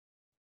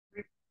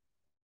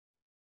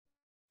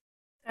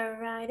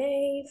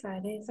Friday,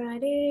 Friday,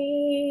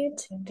 Friday.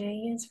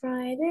 Today is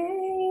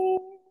Friday.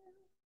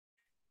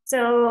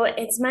 So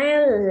it's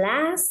my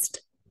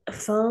last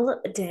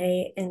full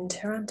day in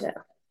Toronto.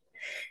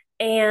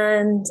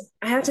 And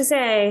I have to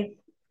say,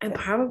 I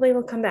probably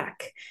will come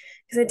back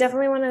because I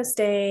definitely want to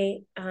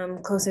stay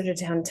closer to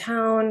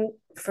downtown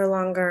for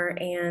longer.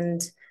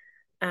 And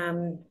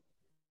um,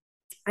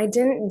 I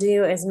didn't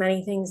do as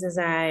many things as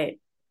I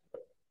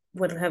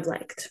would have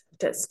liked,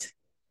 just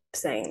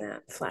saying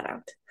that flat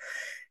out.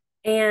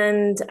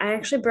 And I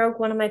actually broke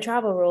one of my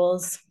travel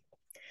rules,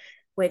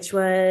 which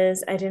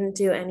was I didn't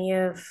do any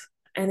of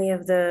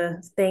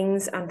the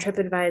things on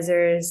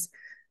TripAdvisor's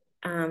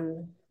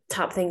um,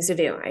 top things to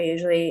do. I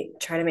usually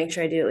try to make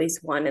sure I do at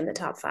least one in the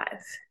top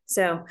five.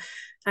 So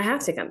I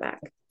have to come back.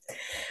 All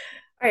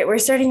right, we're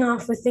starting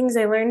off with things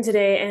I learned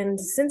today. And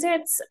since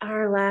it's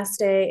our last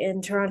day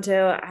in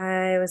Toronto,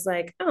 I was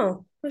like,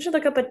 oh, I should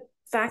look up a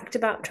fact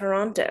about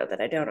Toronto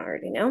that I don't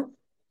already know.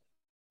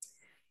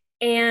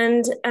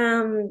 And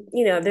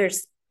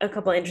there's a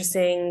couple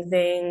interesting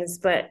things,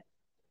 but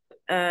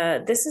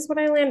this is what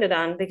I landed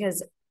on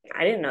because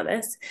I didn't know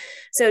this.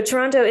 So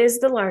Toronto is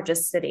the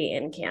largest city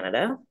in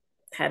Canada.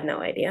 Had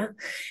no idea.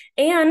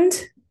 And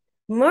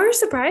more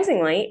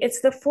surprisingly,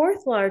 it's the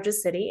fourth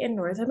largest city in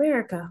North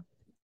America.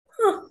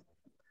 Huh.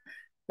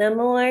 The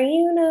more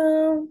you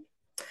know.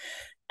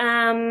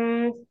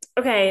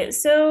 Okay,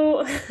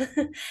 so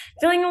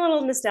feeling a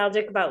little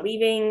nostalgic about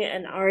leaving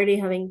and already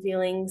having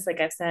feelings,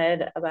 like I've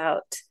said,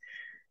 about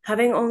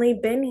having only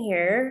been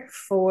here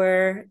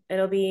for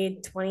it'll be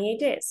 28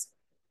 days.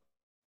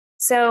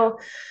 So,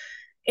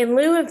 in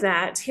lieu of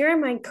that, here are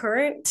my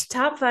current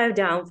top five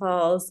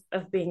downfalls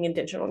of being a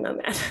digital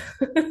nomad.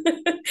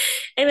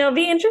 And it'll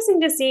be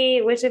interesting to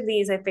see which of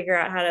these I figure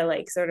out how to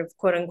like sort of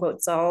quote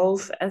unquote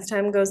solve as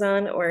time goes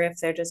on, or if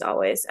they're just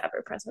always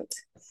ever present.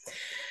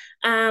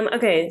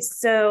 Okay,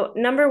 so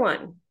number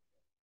one,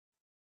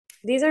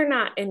 these are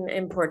not in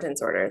importance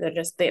order, they're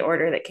just the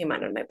order that came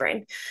out of my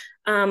brain.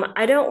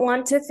 I don't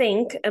want to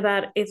think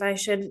about if I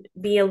should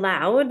be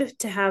allowed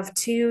to have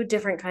two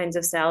different kinds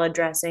of salad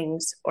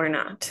dressings or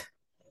not.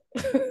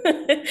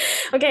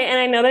 Okay, and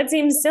I know that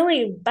seems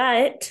silly,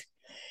 but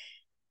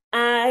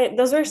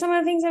those were some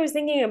of the things I was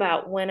thinking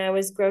about when I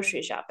was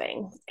grocery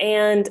shopping.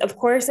 And of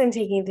course, I'm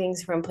taking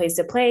things from place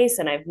to place,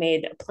 and I've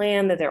made a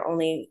plan that they're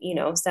only,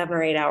 7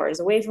 or 8 hours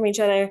away from each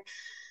other.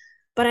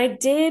 But it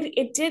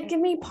did give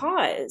me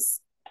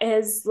pause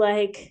as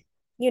like,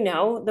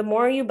 the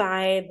more you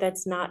buy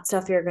that's not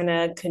stuff you're going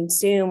to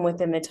consume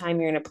within the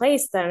time you're in a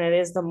place, then it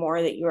is the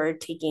more that you are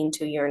taking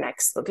to your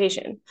next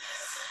location.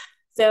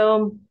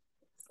 So,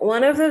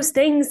 one of those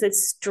things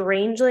that's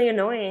strangely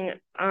annoying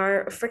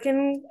are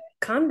freaking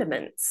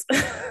condiments.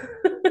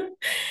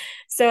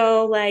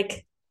 So,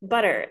 like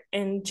butter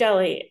and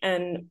jelly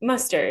and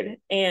mustard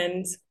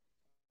and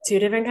two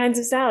different kinds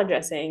of salad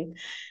dressing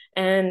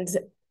and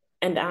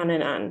on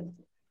and on.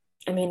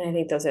 I mean, I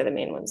think those are the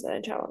main ones that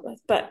I travel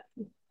with. But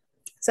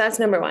so that's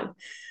number one.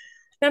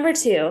 Number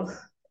two,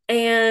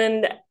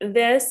 and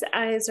this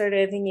I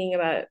started thinking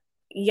about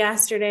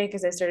yesterday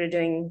because I started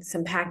doing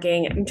some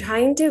packing. I'm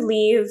trying to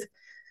leave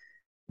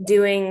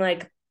doing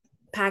like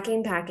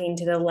packing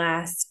to the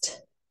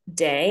last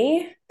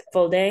day,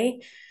 full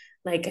day,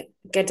 like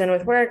get done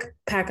with work,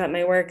 pack up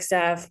my work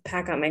stuff,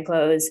 pack up my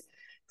clothes,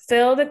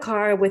 fill the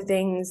car with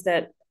things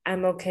that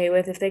I'm okay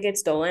with if they get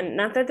stolen.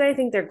 Not that I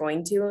think they're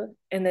going to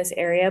in this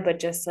area, but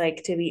just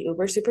like to be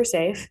uber super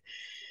safe.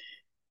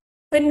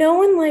 But no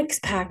one likes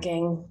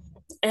packing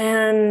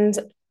and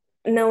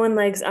no one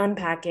likes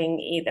unpacking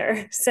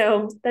either.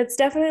 So that's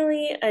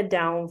definitely a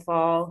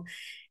downfall.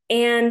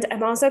 And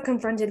I'm also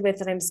confronted with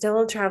that I'm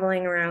still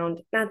traveling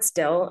around, not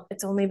still,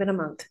 it's only been a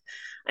month.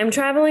 I'm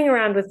traveling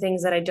around with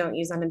things that I don't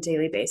use on a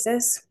daily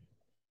basis.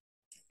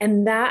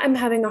 And that I'm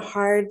having a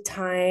hard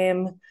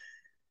time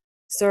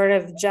sort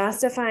of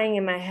justifying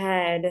in my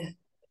head.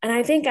 And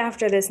I think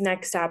after this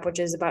next stop, which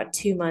is about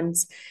 2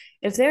 months,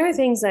 if there are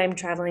things that I'm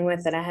traveling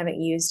with that I haven't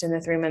used in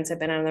the 3 months I've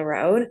been on the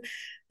road,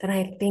 then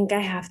I think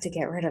I have to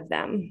get rid of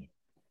them.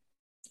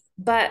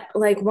 But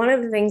like one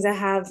of the things I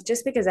have,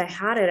 just because I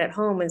had it at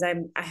home, is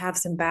I have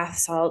some bath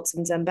salts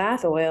and some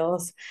bath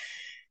oils,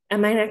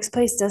 and my next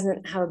place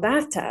doesn't have a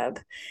bathtub,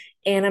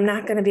 and I'm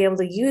not going to be able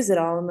to use it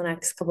all in the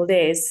next couple of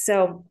days.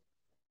 So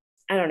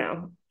I don't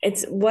know.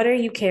 It's what are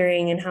you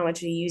carrying and how much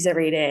do you use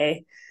every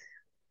day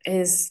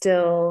is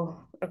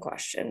still a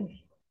question.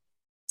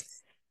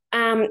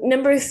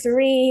 Number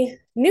three,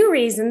 new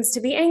reasons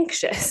to be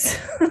anxious.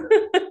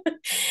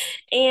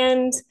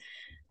 And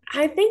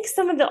I think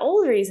some of the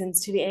old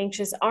reasons to be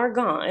anxious are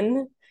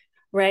gone,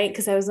 right?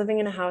 Because I was living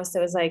in a house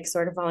that was like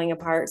sort of falling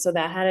apart. So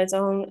that had its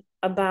own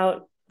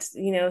about,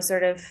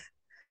 sort of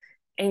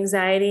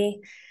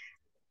anxiety.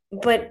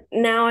 But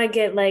now I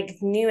get like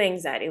new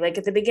anxiety. Like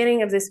at the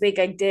beginning of this week,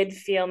 I did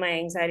feel my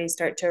anxiety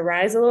start to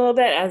rise a little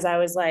bit as I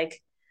was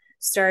like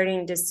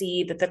starting to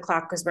see that the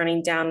clock was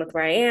running down with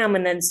where I am,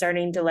 and then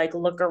starting to like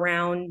look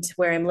around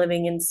where I'm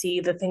living and see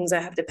the things I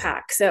have to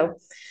pack. So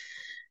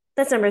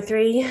that's number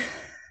three.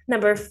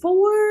 Number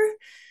four,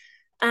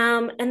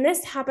 And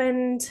this has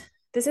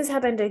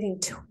happened, I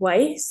think,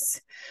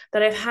 twice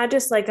that I've had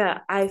just like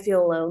a I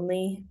feel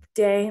lonely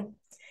day.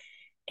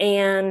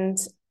 And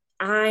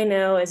I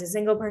know as a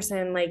single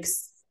person, like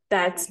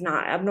that's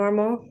not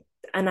abnormal.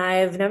 And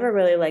I've never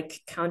really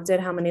like counted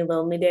how many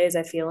lonely days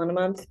I feel in a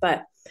month,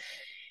 but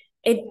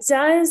it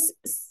does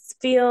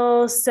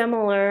feel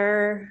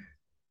similar.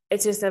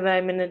 It's just that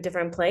I'm in a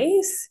different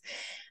place.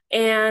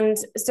 And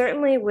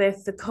certainly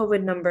with the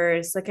COVID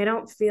numbers, like I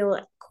don't feel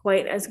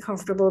quite as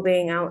comfortable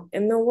being out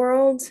in the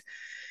world.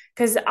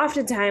 Because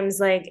oftentimes,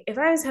 like if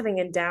I was having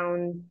a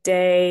down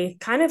day,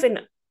 kind of in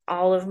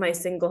all of my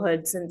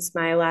singlehood since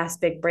my last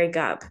big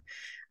breakup,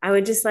 I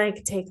would just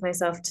like take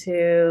myself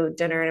to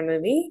dinner and a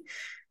movie.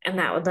 And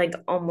that would like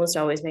almost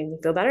always make me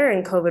feel better.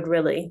 And COVID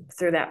really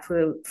threw that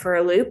for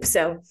a loop.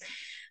 So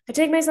I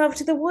take myself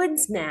to the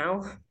woods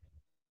now.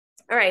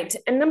 All right.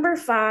 And number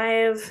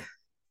five,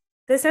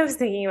 this I was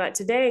thinking about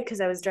today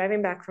because I was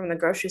driving back from the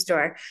grocery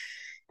store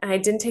and I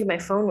didn't take my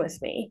phone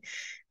with me.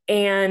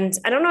 And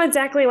I don't know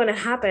exactly when it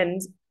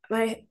happened.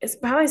 It's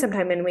probably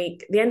sometime in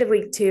the end of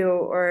week two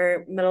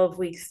or middle of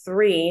week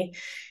three,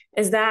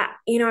 is that,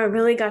 I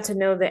really got to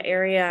know the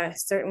area,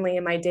 certainly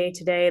in my day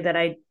to day, that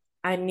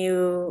I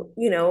knew,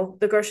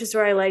 the grocery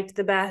store I liked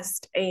the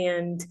best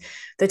and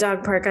the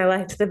dog park I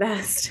liked the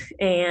best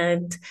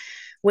and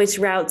which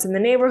routes in the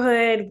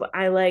neighborhood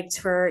I liked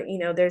for,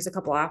 there's a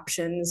couple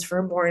options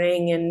for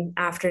morning and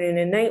afternoon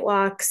and night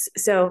walks.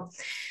 So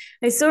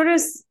I sort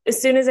of,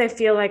 as soon as I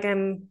feel like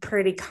I'm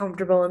pretty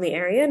comfortable in the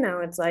area,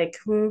 now it's like,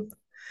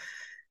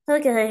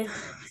 okay,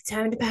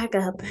 time to pack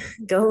up,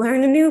 go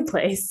learn a new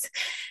place.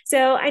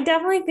 So I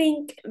definitely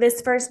think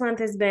this first month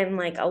has been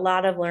like a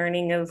lot of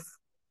learning of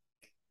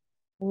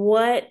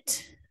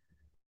what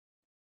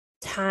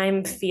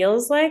time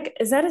feels like.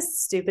 Is that a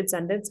stupid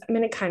sentence? I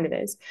mean, it kind of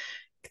is.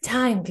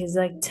 Time feels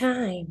like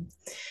time.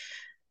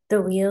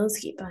 The wheels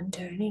keep on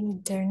turning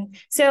and turning.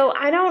 So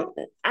I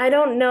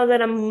don't know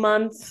that a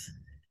month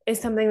is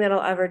something that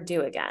I'll ever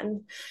do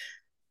again.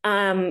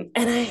 And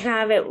I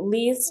have at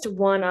least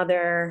one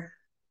other,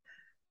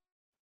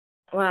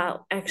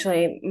 well,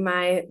 actually,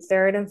 my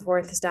third and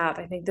fourth stop,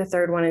 I think the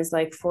third one is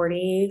like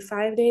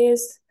 45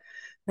 days.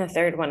 The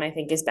third one, I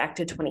think, is back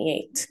to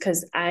 28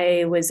 because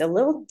I was a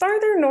little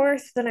farther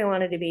north than I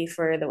wanted to be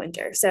for the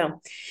winter.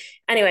 So,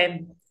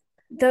 anyway,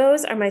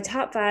 those are my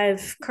top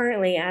five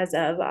currently as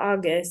of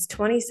August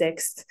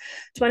 26th,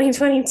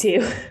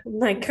 2022.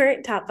 My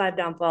current top five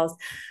downfalls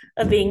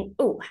of being,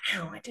 oh,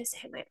 ow, I just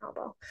hit my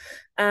elbow,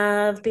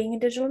 of being a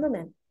digital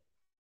nomad.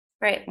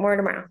 Right, more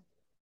tomorrow.